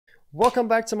Welcome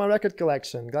back to my record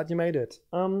collection. Glad you made it.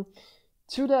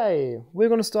 Today we're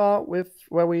gonna start with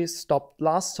where we stopped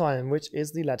last time, which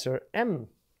is the letter M.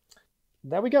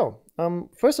 There we go.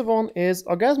 First of all is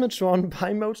Orgasmatron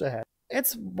by Motorhead.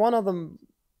 It's one of them.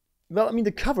 Well, I mean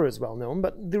the cover is well known,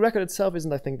 but the record itself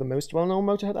isn't, I think, the most well-known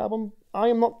Motorhead album. I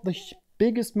am not the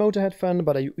biggest Motorhead fan,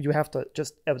 but you have to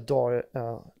just adore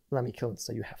Lemmy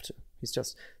Kilmister. You have to. He's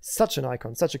just such an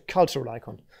icon, such a cultural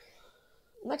icon.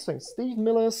 Next thing, Steve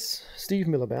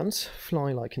Miller Band,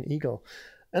 Fly Like an Eagle.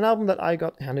 An album that I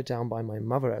got handed down by my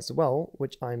mother as well,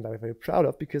 which I'm very, very proud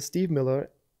of, because Steve Miller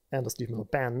and the Steve Miller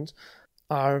Band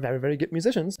are very, very good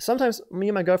musicians. Sometimes me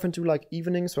and my girlfriend do like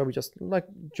evenings where we just like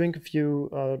drink a few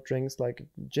drinks, like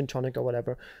gin tonic or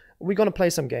whatever. We're gonna play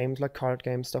some games, like card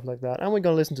games, stuff like that, and we're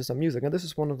gonna listen to some music. And this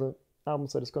is one of the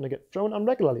albums that is gonna get thrown on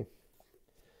regularly.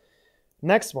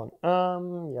 Next one.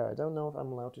 Yeah, I don't know if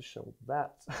I'm allowed to show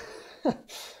that.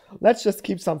 Let's just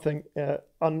keep something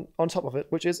on top of it,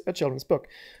 which is a children's book,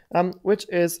 which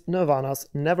is Nirvana's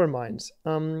Nevermind.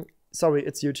 Sorry,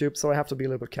 it's YouTube, so I have to be a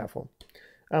little bit careful.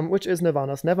 Which is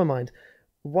Nirvana's Nevermind,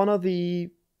 one of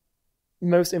the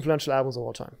most influential albums of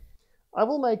all time. I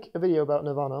will make a video about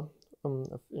Nirvana in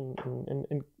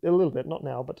a little bit, not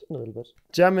now, but in a little bit.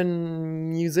 German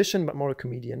musician, but more a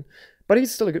comedian. But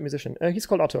he's still a good musician. He's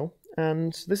called Otto,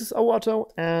 and this is O Otto,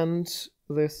 and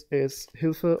this is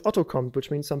Hilfe Otto kommt,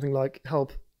 which means something like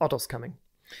help, Otto's coming.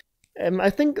 I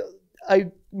think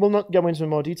I will not go into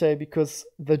more detail because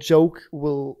the joke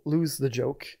will lose the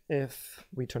joke if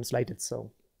we translate it,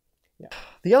 so yeah.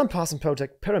 The Alan Parsons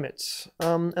Project, Pyramid,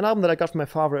 an album that I got from my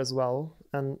father as well,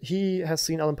 and he has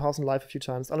seen Alan Parsons live a few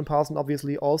times. Alan Parsons,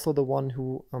 obviously, also the one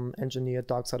who engineered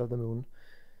Dark Side of the Moon,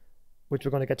 which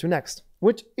we're going to get to next.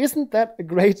 Which, isn't that a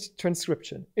great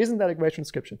transcription? Isn't that a great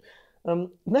transcription?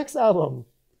 Next album,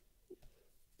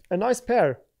 A Nice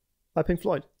Pair by Pink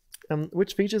Floyd,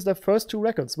 which features their first two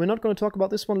records. We're not going to talk about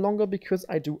this one longer because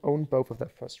I do own both of their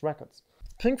first records.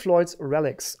 Pink Floyd's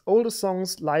Relics, older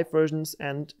songs, live versions,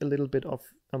 and a little bit of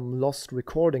lost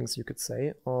recordings, you could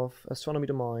say, of Astronomy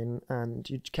to Mine and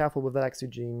You Careful with Alex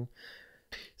Eugene,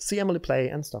 See Emily Play,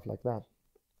 and stuff like that.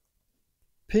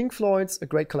 Pink Floyd's a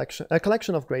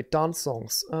collection of great dance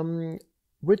songs,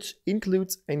 which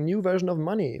includes a new version of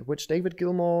Money, which David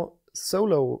Gilmour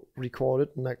solo recorded,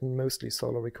 like mostly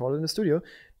solo recorded in the studio,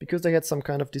 because they had some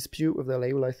kind of dispute with their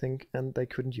label, I think, and they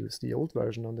couldn't use the old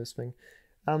version on this thing.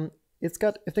 It's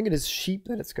got, I think it is Sheep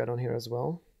that it's got on here as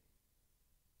well.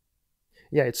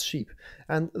 Yeah, it's Sheep.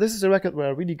 And this is a record where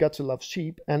I really got to love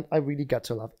sheep, and I really got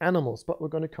to love animals, but we're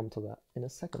going to come to that in a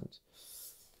second.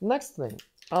 Next thing,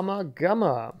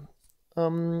 Amalgama.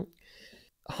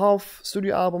 Half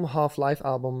studio album, half live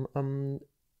album.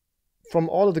 From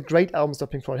all of the great albums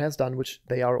that Pink Floyd has done, which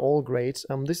they are all great,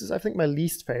 this is, I think, my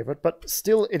least favorite, but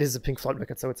still it is a Pink Floyd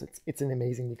record, so it's an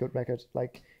amazingly good record.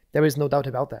 Like, there is no doubt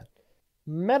about that.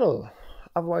 Metal,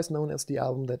 otherwise known as the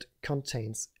album that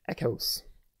contains echoes.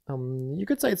 You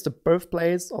could say it's the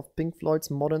birthplace of Pink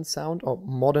Floyd's modern sound, or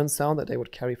modern sound that they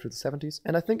would carry through the 70s.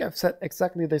 And I think I've said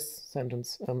exactly this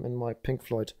sentence in my Pink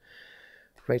Floyd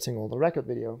Rating All the Record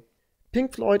video.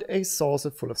 Pink Floyd, a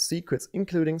saucer full of secrets,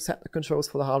 including Set the Controls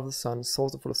for the Heart of the Sun,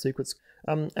 Saucer Full of Secrets,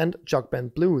 and Jug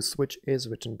Band Blues, which is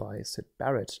written by Syd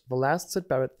Barrett. The last Syd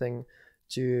Barrett thing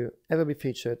to ever be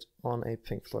featured on a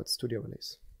Pink Floyd studio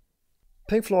release.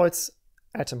 Pink Floyd's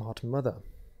Atom Heart Mother.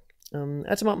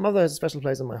 Atom Heart Mother has a special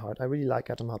place in my heart. I really like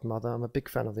Atom Heart Mother. I'm a big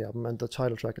fan of the album and the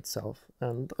title track itself.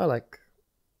 And I like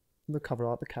the cover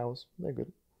art, the cows. They're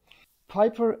good.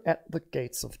 Piper at the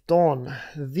Gates of Dawn.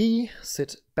 The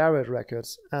Syd Barrett record.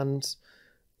 And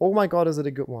oh my god, is it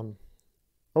a good one.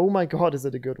 Oh my god, is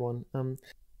it a good one.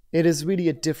 It is really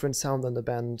a different sound than the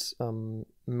band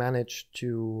managed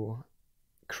to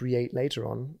create later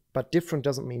on. But different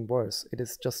doesn't mean worse. It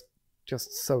is just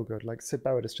so good. Like, Syd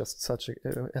Barrett is just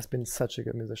has been such a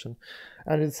good musician,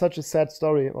 and it's such a sad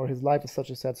story, or his life is such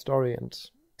a sad story, and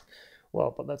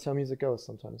well, but that's how music goes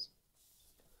sometimes.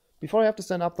 Before I have to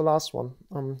stand up, the last one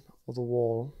on the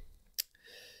wall,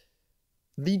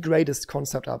 the greatest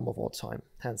concept album of all time,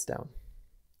 hands down.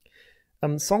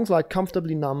 Songs like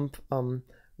Comfortably Numb,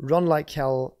 Run Like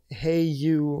Hell, Hey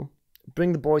You,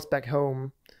 Bring the Boys Back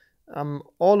Home,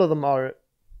 all of them are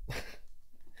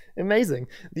amazing.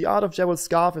 The art of Gerald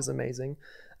Scarfe is amazing,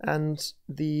 and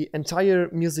the entire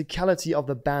musicality of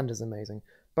the band is amazing.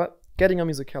 But getting on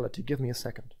musicality, give me a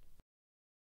second.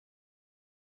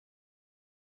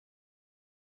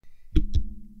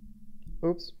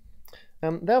 Oops.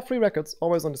 There are 3 records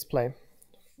always on display.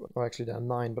 Or actually there are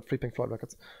 9, but 3 Pink Floyd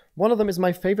records. One of them is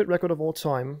my favorite record of all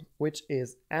time, which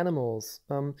is Animals.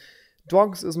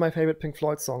 Dogs is my favorite Pink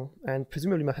Floyd song, and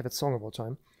presumably my favorite song of all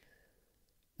time.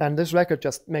 And this record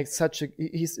just makes such a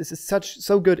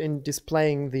so good in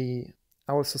displaying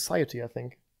our society, I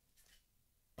think.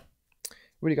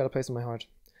 Really got a place in my heart.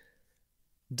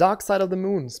 Dark Side of the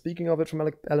Moon, speaking of it from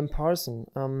Alan Parsons,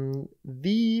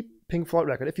 the Pink Floyd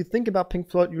record. If you think about Pink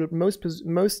Floyd, you'll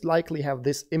most likely have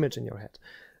this image in your head.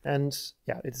 And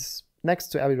yeah, it's next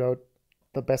to Abbey Road,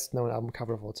 the best known album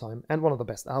cover of all time, and one of the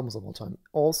best albums of all time,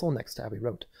 also next to Abbey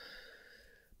Road.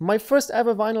 My first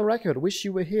ever vinyl record, Wish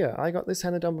You Were Here. I got this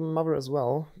handed down by my mother as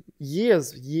well.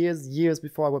 Years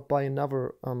before I would buy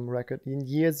another record.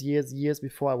 Years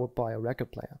before I would buy a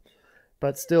record player.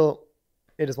 But still,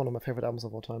 it is one of my favorite albums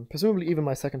of all time. Presumably even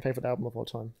my second favorite album of all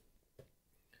time.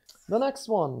 The next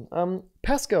one,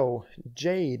 Pasco,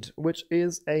 Jade, which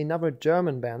is another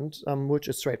German band, which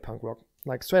is straight punk rock.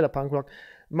 Like straight up punk rock.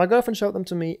 My girlfriend showed them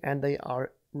to me and they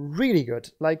are really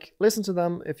good. Like, listen to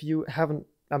them if you haven't,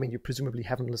 I mean, you presumably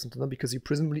haven't listened to them because you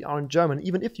presumably aren't German.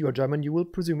 Even if you are German, you will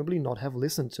presumably not have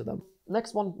listened to them.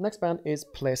 Next band is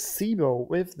Placebo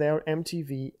with their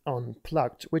MTV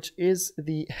Unplugged, which is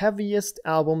the heaviest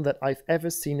album that I've ever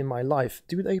seen in my life.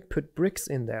 Do they put bricks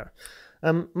in there?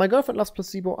 My girlfriend loves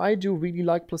Placebo. I do really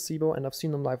like Placebo, and I've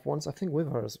seen them live once, I think with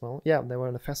her as well. Yeah, they were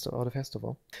in a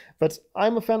festival. But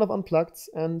I'm a fan of Unplugged,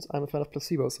 and I'm a fan of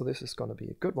Placebo, so this is gonna be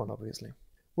a good one, obviously.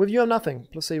 With You I'm Nothing,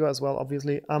 Placebo as well,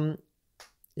 obviously.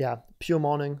 Yeah, Pure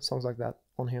Morning, songs like that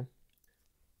on here.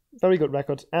 Very good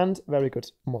record, and very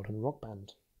good modern rock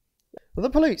band. The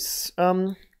Police,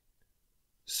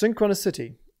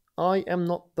 Synchronicity. I am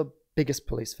not the biggest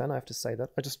Police fan, I have to say that.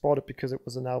 I just bought it because it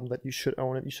was an album that you should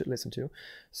own and you should listen to.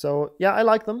 So yeah, I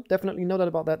like them, definitely, no doubt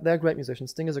about that. They're great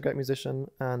musicians. Sting is a great musician,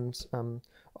 and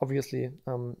obviously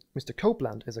Mr.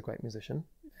 Copeland is a great musician,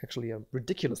 actually a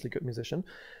ridiculously good musician.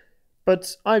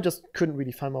 But I just couldn't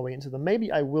really find my way into them.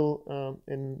 Maybe I will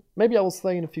maybe I will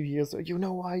say in a few years, you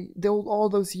know, all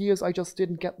those years I just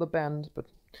didn't get the band. But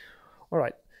all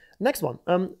right, next one,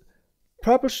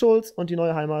 Purple Schulz und die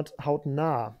neue Heimat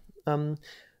hautnah.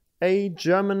 A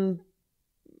German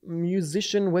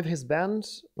musician with his band,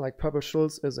 like Purple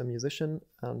Schulz is a musician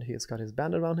and he has got his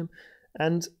band around him.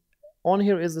 And on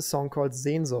here is a song called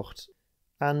Sehnsucht.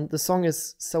 And the song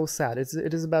is so sad.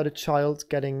 It is about a child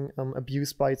getting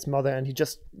abused by its mother, and he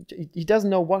doesn't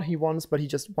know what he wants, but he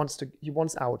just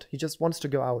wants out. He just wants to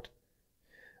go out.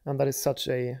 And that is such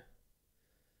a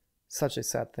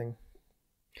sad thing.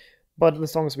 But the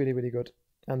song is really, really good.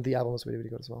 And the album is really, really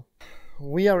good as well.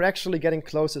 We are actually getting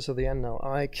closer to the end now.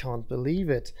 I can't believe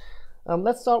it.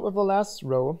 Let's start with the last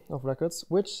row of records,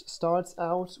 which starts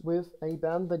out with a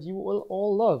band that you will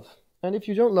all love. And if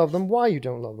you don't love them, why you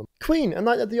don't love them? Queen, A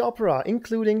Night at the Opera,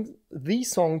 including the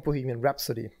song Bohemian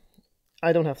Rhapsody.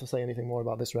 I don't have to say anything more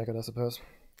about this record, I suppose.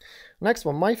 Next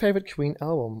one, my favorite Queen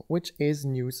album, which is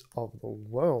News of the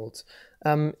World.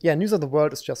 Yeah, News of the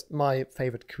World is just my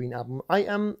favorite Queen album. I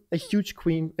am a huge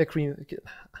Queen. I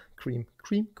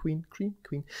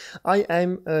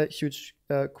am a huge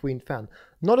Queen fan.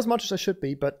 Not as much as I should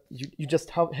be, but you just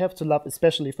have to love,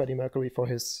 especially Freddie Mercury, for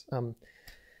his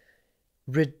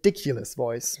ridiculous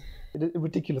voice.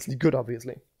 Ridiculously good,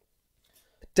 obviously.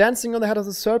 Dancing on the Head of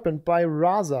the Serpent by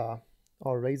Raza,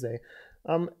 or Raze.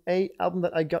 A album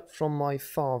that I got from my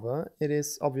father. It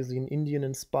is obviously an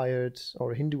Indian-inspired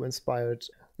or Hindu-inspired.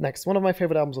 Next, one of my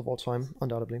favorite albums of all time,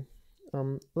 undoubtedly.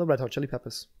 The Red Hot Chili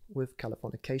Peppers with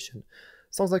Californication.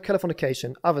 Songs like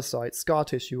Californication, Other Side, Scar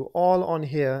Tissue, all on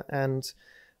here, and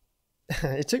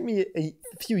it took me a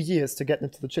few years to get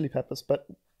into the Chili Peppers, but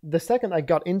the second I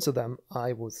got into them,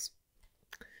 I was,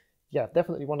 yeah,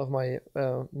 definitely one of my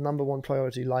 #1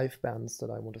 priority live bands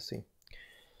that I want to see.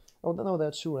 Oh, no, there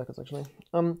are 2 records, actually.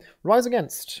 Rise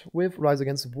Against, with Rise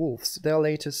Against Wolves, their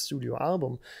latest studio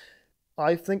album.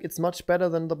 I think it's much better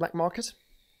than The Black Market.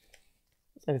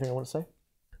 Anything I want to say?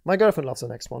 My girlfriend loves the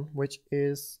next one, which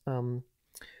is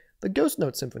the Ghost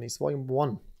Note Symphonies, Volume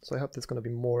 1. So I hope there's going to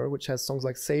be more, which has songs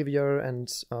like Savior and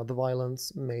The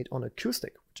Violence made on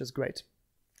acoustic, which is great.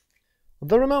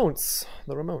 The Ramones.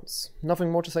 The Ramones. Nothing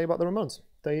more to say about the Ramones.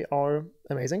 They are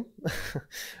amazing.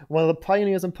 One of the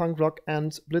pioneers in punk rock,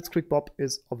 and Blitzkrieg Bop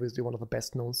is obviously one of the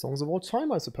best known songs of all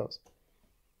time, I suppose.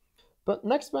 But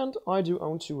next band I do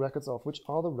own 2 records of, which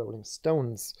are the Rolling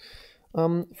Stones.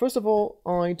 First of all,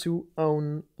 I do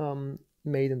own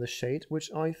Made in the Shade,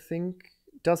 which I think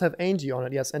does have Angie on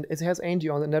it, yes, and it has Angie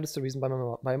on it, and that is the reason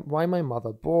why my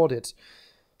mother bought it.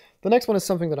 The next one is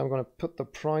something that I'm going to put the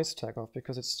price tag of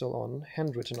because it's still on,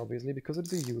 handwritten obviously, because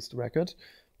it's a used record.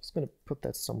 I'm just going to put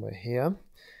that somewhere here.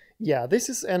 Yeah, this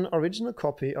is an original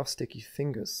copy of Sticky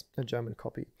Fingers, a German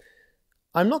copy.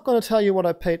 I'm not going to tell you what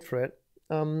I paid for it.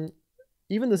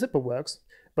 Even the zipper works,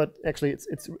 but actually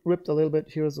it's ripped a little bit.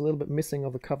 Here is a little bit missing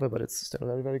of the cover, but it's still a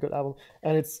very, very good album.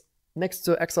 And it's next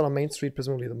to Exile on Main Street,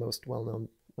 presumably the most well-known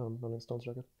Rolling Stones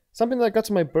record. Something that got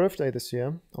to my birthday this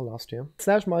year, or last year,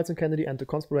 Slash, Miles and Kennedy and the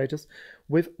Conspirators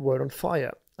with Word on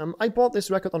Fire. I bought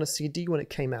this record on a CD when it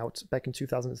came out back in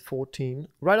 2014.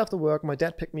 Right after work, my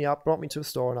dad picked me up, brought me to a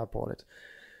store, and I bought it.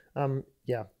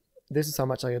 Yeah, this is how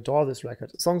much I adore this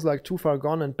record. Songs like Too Far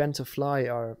Gone and Bent to Fly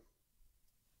are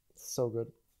so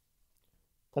good.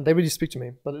 And they really speak to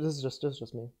me, but this is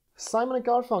just me. Simon &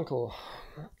 Garfunkel,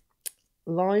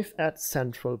 live at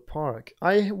Central Park.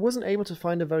 I wasn't able to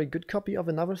find a very good copy of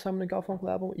another Simon & Garfunkel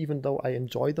album, even though I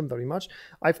enjoyed them very much.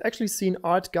 I've actually seen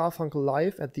Art Garfunkel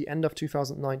live at the end of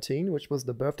 2019, which was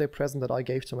the birthday present that I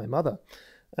gave to my mother.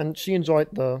 And she enjoyed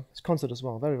the concert as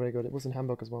well. Very, very good. It was in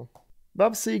Hamburg as well.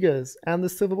 Bob Seger and the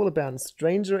Silver Bullet Band,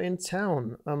 Stranger in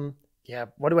Town. Yeah,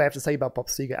 what do I have to say about Bob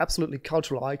Seger? Absolutely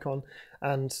cultural icon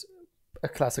and a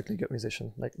classically good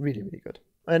musician. Like, really, really good.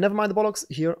 Never mind the bollocks,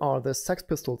 here are the Sex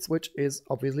Pistols, which is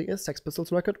obviously a Sex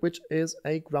Pistols record, which is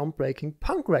a groundbreaking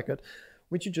punk record,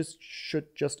 which you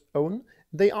should just own.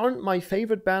 They aren't my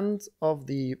favorite band of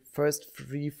the first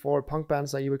 3-4 punk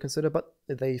bands that you would consider, but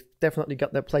they definitely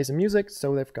got their place in music,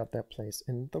 so they've got their place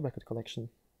in the record collection.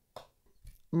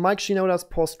 Mike Shinoda's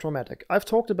Post Traumatic. I've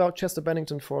talked about Chester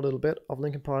Bennington for a little bit of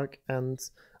Linkin Park, and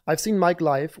I've seen Mike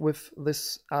live with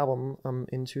this album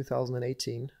in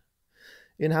 2018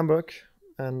 in Hamburg.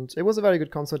 And it was a very good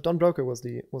concert. Don Broker was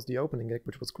the opening gig,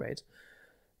 which was great.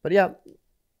 But yeah,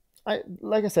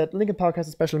 like I said, Linkin Park has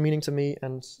a special meaning to me,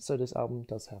 and so this album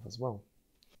does have as well.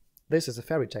 This is a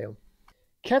fairy tale.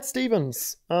 Cat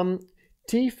Stevens,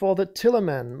 T for the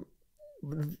Tillerman.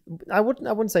 I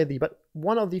wouldn't say but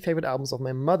one of the favorite albums of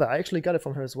my mother. I actually got it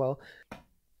from her as well.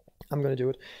 I'm gonna do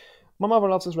it. My mother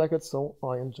loves this record, so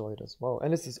I enjoy it as well.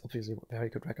 And this is obviously a very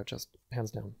good record, just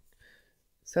hands down.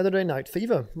 Saturday Night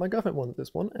Fever. My girlfriend wanted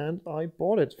this one, and I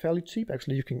bought it fairly cheap.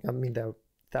 Actually, there are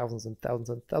thousands and thousands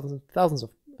and thousands and thousands of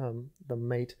them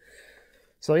made.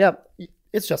 So yeah,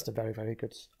 it's just a very, very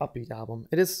good upbeat album.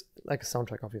 It is like a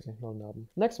soundtrack, obviously, not an album.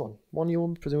 Next one you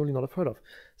will presumably not have heard of.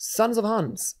 Sons of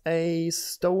Hans, a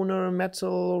stoner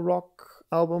metal rock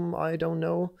album, I don't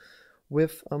know,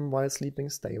 with While Sleeping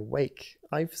Stay Awake.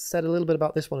 I've said a little bit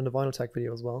about this one in the Vinyl Tech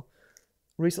video as well.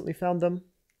 Recently found them.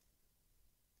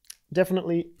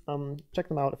 Definitely check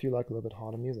them out if you like a little bit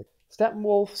harder music.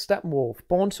 Steppenwolf,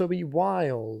 Born to be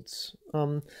Wild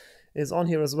is on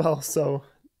here as well. So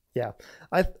yeah,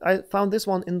 I found this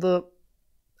one in the,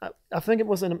 I think it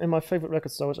was in my favorite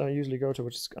record store, which I usually go to,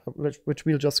 which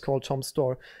we'll just call Tom's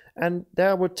Store. And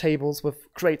there were tables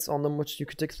with crates on them, which you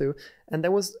could dig through. And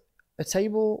there was a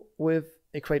table with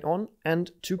a crate on and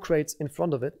 2 crates in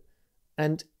front of it.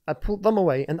 And I pulled them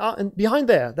away, and behind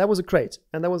there was a crate,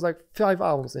 and there was like 5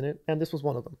 albums in it, and this was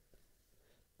one of them.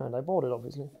 And I bought it,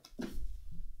 obviously.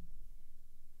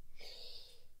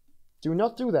 Do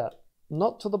not do that.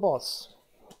 Not to the boss.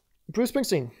 Bruce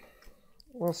Springsteen.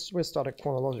 We'll start in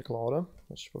chronological order,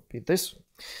 which would be this.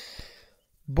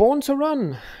 Born to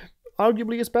Run.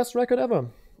 Arguably his best record ever.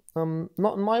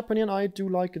 Not in my opinion, I do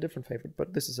like a different favorite,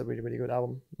 but this is a really, really good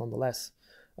album, nonetheless.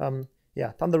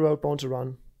 Yeah, Thunder Road, Born to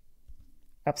Run.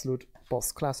 Absolute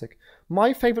boss classic.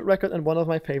 My favorite record and one of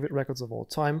my favorite records of all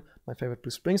time, my favorite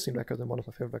Bruce Springsteen record and one of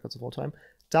my favorite records of all time,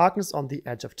 Darkness on the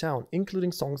Edge of Town,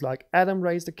 including songs like Adam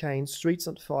Raised the Cane, Streets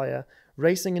on Fire,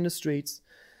 Racing in the Streets,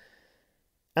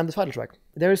 and the title track.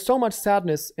 There is so much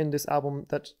sadness in this album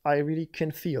that I really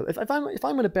can feel. If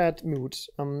I'm in a bad mood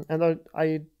and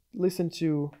I listen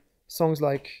to songs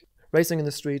like Racing in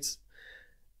the Streets,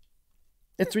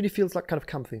 it really feels like kind of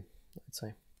comfy, I'd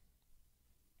say.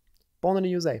 Born in the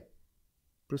USA,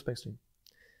 Bruce Springsteen.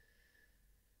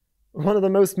 One of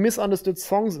the most misunderstood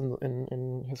songs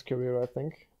in his career, I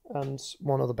think, and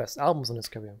one of the best albums in his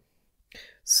career.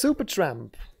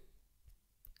 Supertramp,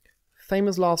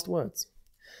 Famous Last Words.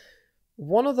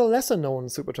 One of the lesser known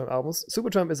Supertramp albums.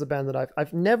 Supertramp is a band that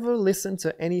I've never listened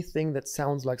to anything that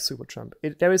sounds like Supertramp.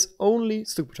 There is only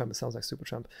Supertramp that sounds like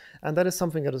Supertramp, and that is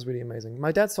something that is really amazing.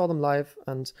 My dad saw them live,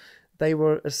 and they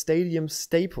were a stadium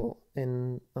staple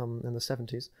in the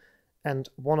 70s, and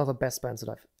one of the best bands that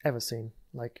I've ever seen.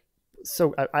 Like,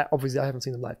 so obviously I haven't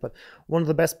seen them live, but one of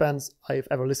the best bands I've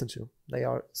ever listened to. They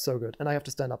are so good, and I have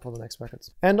to stand up for the next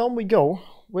records. And on we go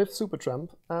with Supertramp,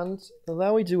 and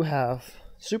there we do have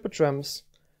Supertramp's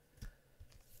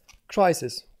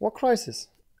Crisis. What Crisis?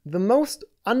 The most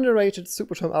underrated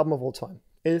Supertramp album of all time.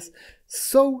 It is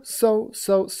so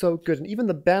good, and even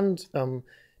the band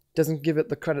doesn't give it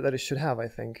the credit that it should have, I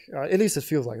think. At least it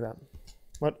feels like that.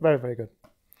 But very, very good.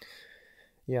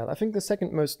 Yeah, I think the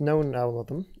second most known album of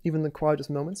them, even the quietest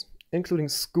moments, including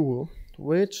School,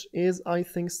 which is, I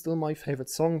think, still my favorite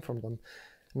song from them,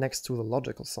 next to the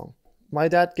Logical song. My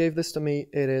dad gave this to me.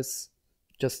 It is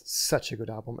just such a good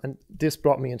album, and this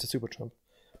brought me into Supertramp.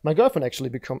 My girlfriend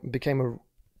actually became a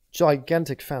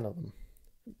gigantic fan of them.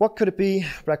 What could it be?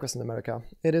 Breakfast in America.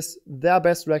 It is their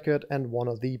best record and one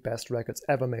of the best records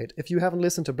ever made. If you haven't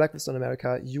listened to Breakfast in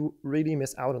America, you really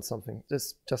miss out on something.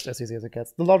 It's just as easy as it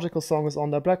gets. The Logical song is on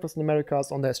there. Breakfast in America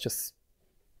is on there. It's just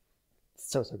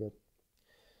so good.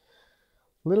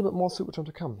 A little bit more Supertramp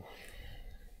to come.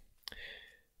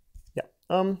 Yeah.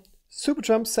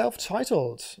 Supertramp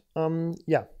self-titled.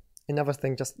 Yeah. Another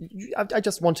thing. I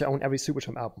just want to own every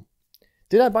Supertramp album.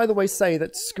 Did I, by the way, say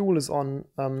that School is on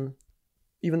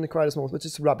Even the Quietest Moments, which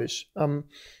is rubbish.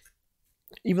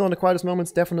 Even on the Quietest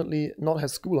Moments, definitely not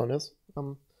has School on it.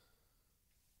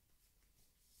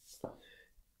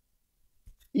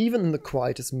 Even in the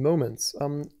Quietest Moments,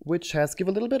 which has Give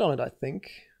a Little Bit on it, I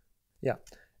think. Yeah.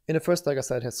 In the first, like I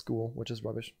said, it has School, which is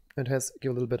rubbish. It has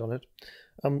Give a Little Bit on it.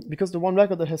 Because the one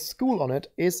record that has School on it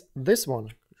is this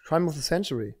one, Crime of the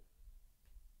Century.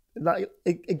 Like,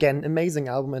 again, amazing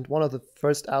album, and one of the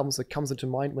first albums that comes into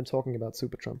mind when talking about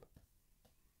Supertramp.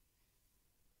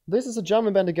 This is a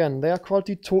German band again. They are called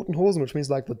Die Toten Hosen, which means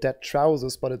like the dead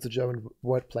trousers, but it's a German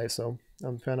wordplay, so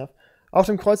fair enough. Auf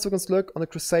dem Kreuzzug ins Glück, On the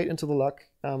Crusade into the Luck,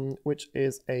 which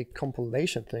is a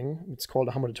compilation thing. It's called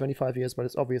 125 years, but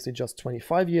it's obviously just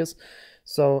 25 years.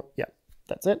 So yeah,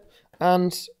 that's it.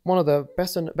 And one of the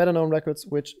best and better known records,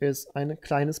 which is Ein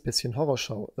kleines bisschen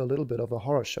Horrorshow, a little bit of a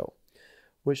horror show,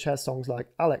 which has songs like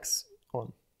Alex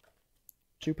on.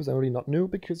 You presumably not new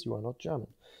because you are not German.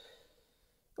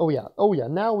 Oh yeah,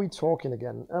 now we're talking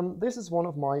again. This is one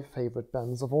of my favorite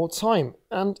bands of all time,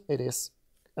 and this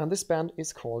band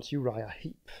is called Uriah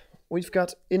Heep. We've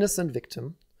got Innocent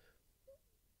Victim,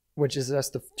 which is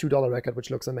just a $2 record,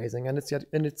 which looks amazing, and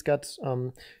it's got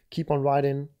Keep on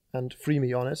Riding and Free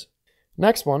Me on it.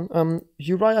 Next one,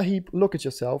 Uriah Heep, Look at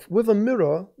Yourself, with a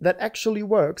mirror that actually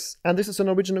works, and this is an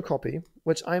original copy,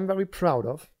 which I'm very proud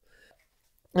of.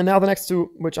 And now the next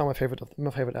two, which are my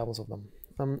favorite albums of them.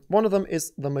 One of them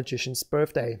is The Magician's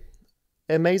Birthday.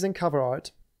 Amazing cover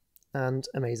art and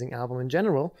amazing album in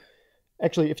general.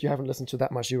 Actually, if you haven't listened to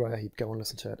that much Uriah Heep, go and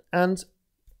listen to it. And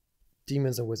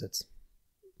Demons and Wizards,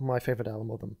 my favorite album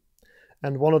of them.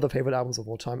 And one of the favorite albums of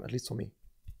all time, at least for me.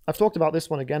 I've talked about this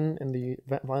one again in the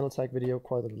Vinyl Tag video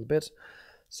quite a little bit,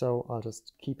 so I'll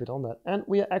just keep it on that. And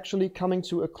we are actually coming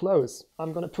to a close.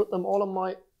 I'm going to put them all on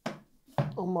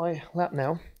my lap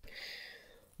now.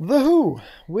 The Who,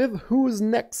 with Who's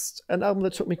Next, an album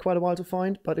that took me quite a while to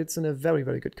find, but it's in a very,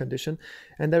 very good condition.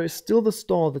 And there is still the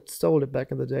store that sold it back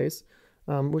in the days,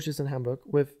 which is in Hamburg,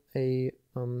 with a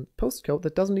postcode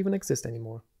that doesn't even exist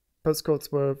anymore.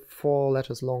 Postcodes were 4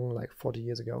 letters long like 40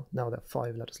 years ago. Now they're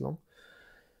 5 letters long.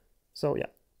 So yeah.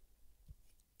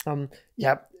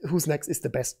 Yeah, Who's Next is the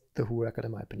best The Who record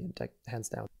in my opinion, like, hands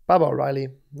down. Baba O'Reilly,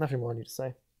 nothing more I need to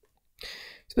say.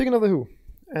 Speaking of The Who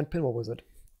and Pinball Wizard,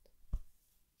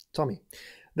 Tommy.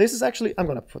 This is actually, I'm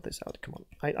gonna put this out, come on.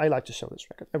 I like to show this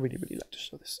record. I really, really like to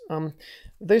show this.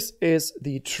 This is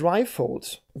the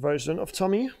trifold version of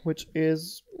Tommy, which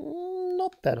is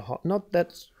not that hot, not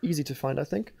that easy to find, I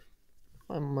think.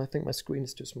 I think my screen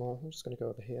is too small. I'm just gonna go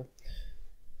over here.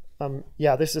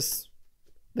 Yeah, this is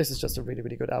just a really,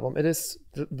 really good album. It is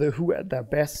the Who at their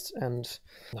best, and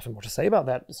nothing more to say about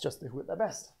that. It's just the Who at their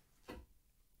best.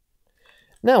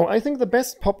 Now, I think the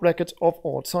best pop record of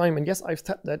all time, and yes, I've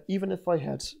said that even if I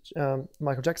had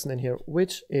Michael Jackson in here,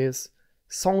 which is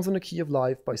Songs in the Key of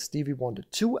Life by Stevie Wonder.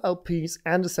 2 LPs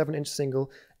and a 7-inch single,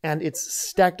 and it's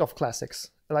stacked of classics.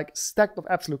 Like, stacked of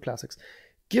absolute classics.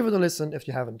 Give it a listen if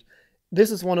you haven't. This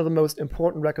is one of the most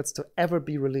important records to ever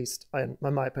be released, in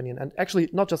my opinion. And actually,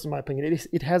 not just in my opinion,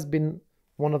 it has been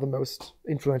one of the most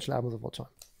influential albums of all time.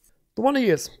 The Wonder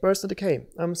Years, Burst and Decay.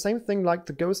 Same thing like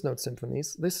the Ghost Note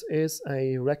Symphonies. This is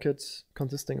a record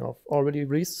consisting of already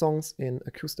released songs in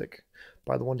acoustic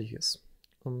by the Wonder Years.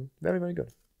 Very, very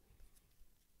good.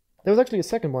 There was actually a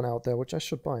second one out there, which I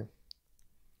should buy.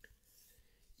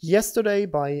 Yesterday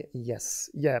by Yes.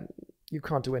 Yeah, you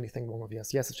can't do anything wrong with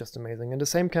Yes. Yes is just amazing. And the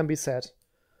same can be said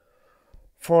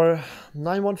for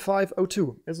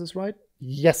 91502. Is this right?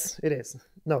 Yes, it is.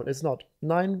 No, it's not.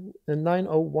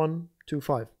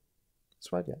 90125.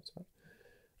 That's right, yeah, that's right.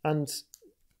 And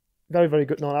very, very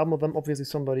good non-album of them. Obviously,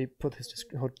 somebody put his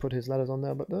letters on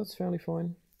there, but that's fairly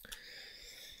fine.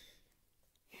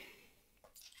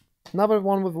 Another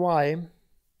one with Y.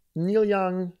 Neil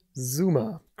Young,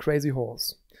 Zuma, Crazy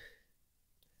Horse.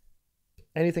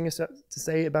 Anything to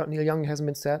say about Neil Young hasn't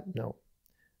been said? No.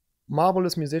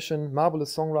 Marvelous musician,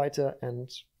 marvelous songwriter,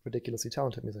 and ridiculously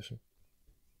talented musician.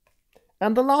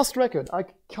 And the last record, I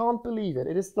can't believe it.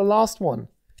 It is the last one.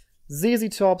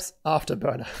 ZZ Top's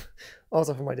Afterburner.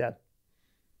 Also from my dad.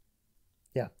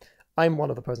 Yeah, I'm one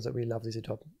of the persons that really love ZZ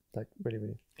Top. Like, really,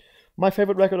 really. My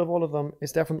favorite record of all of them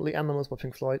is definitely Animals by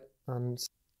Pink Floyd. And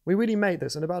we really made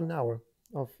this in about an hour.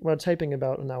 We're taping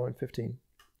about an hour and 15.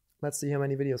 Let's see how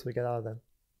many videos we get out of that.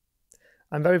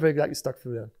 I'm very, very glad you stuck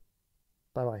through that.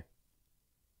 Bye-bye.